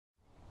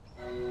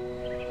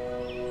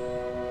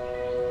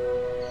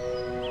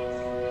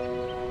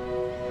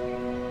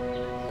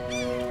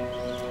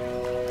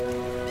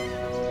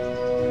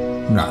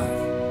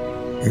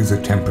is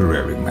a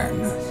temporary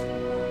madness.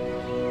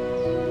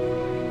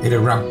 It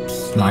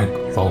erupts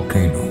like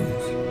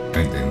volcanoes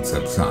and then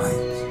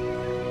subsides.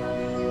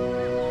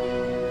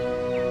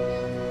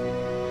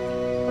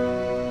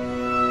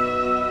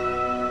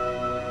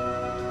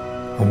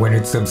 And when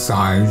it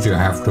subsides, you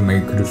have to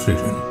make a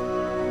decision.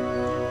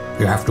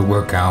 You have to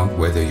work out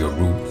whether your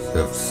roots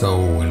have so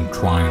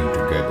entwined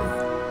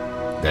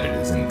together that it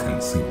is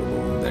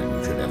inconceivable that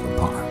you should ever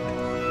part.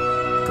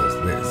 Because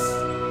this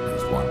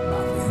is what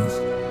love is.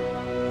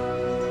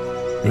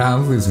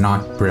 Love is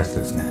not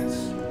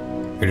breathlessness.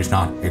 It is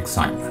not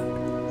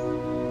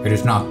excitement. It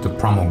is not the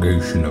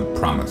promulgation of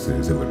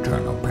promises of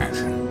eternal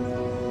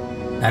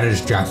passion. That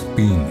is just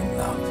being in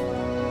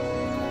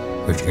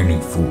love, which any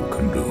fool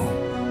can do.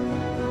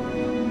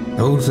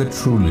 Those that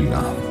truly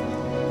love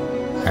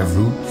have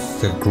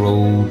roots that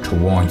grow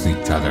towards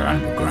each other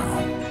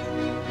underground.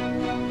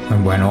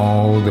 And when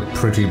all the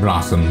pretty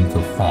blossoms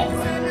have fallen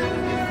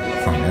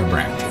from their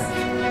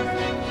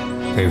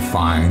branches, they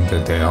find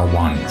that they are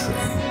one tree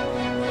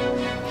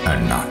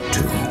and not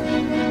two.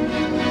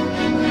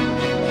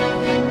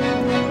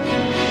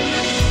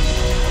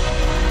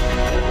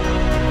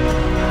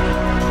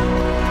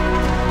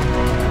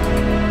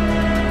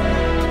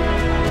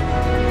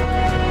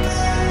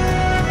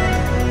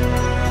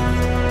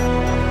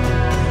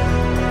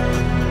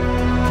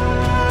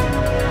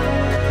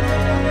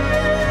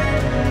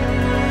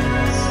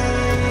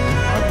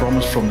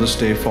 From this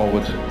day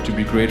forward to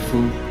be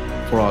grateful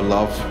for our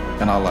love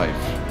and our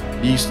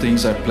life. These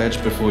things I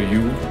pledge before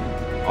you,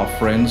 our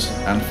friends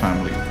and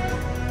family.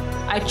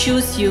 I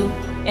choose you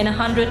in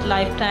 100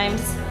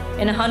 lifetimes,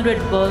 in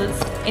 100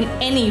 worlds, in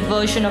any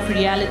version of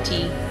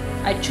reality.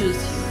 I choose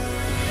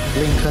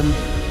you. Lincoln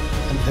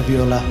and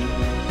Fabiola,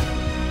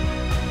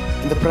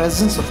 in the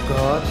presence of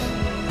God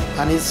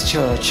and His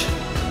Church,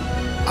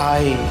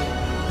 I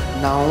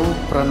now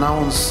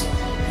pronounce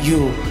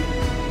you,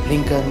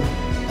 Lincoln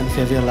and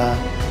Fabiola,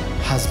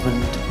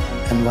 husband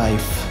and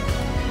wife.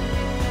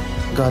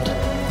 God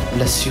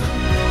bless you.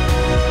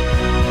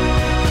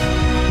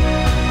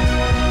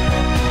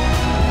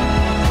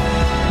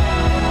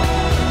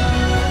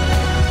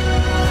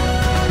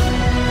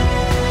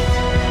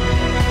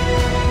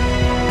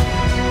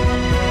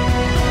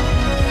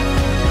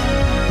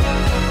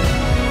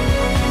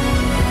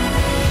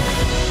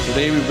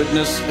 Today we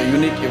witness a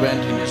unique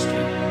event in history.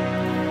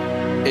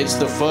 It's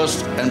the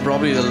first and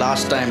probably the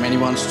last time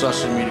anyone's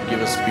trusted me to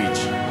give a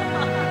speech.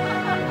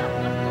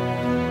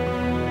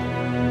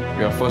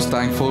 We are first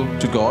thankful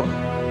to God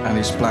and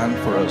His plan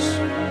for us.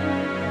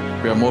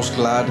 We are most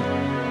glad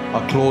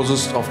our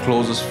closest of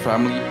closest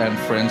family and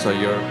friends are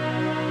here.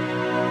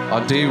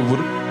 Our day would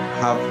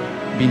have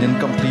been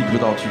incomplete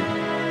without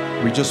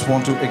you. We just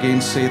want to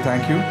again say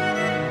thank you.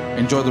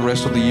 Enjoy the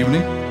rest of the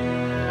evening,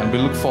 and we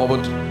look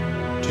forward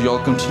to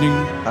y'all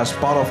continuing as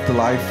part of the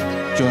life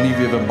journey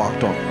we have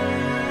embarked on.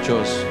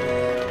 Cheers.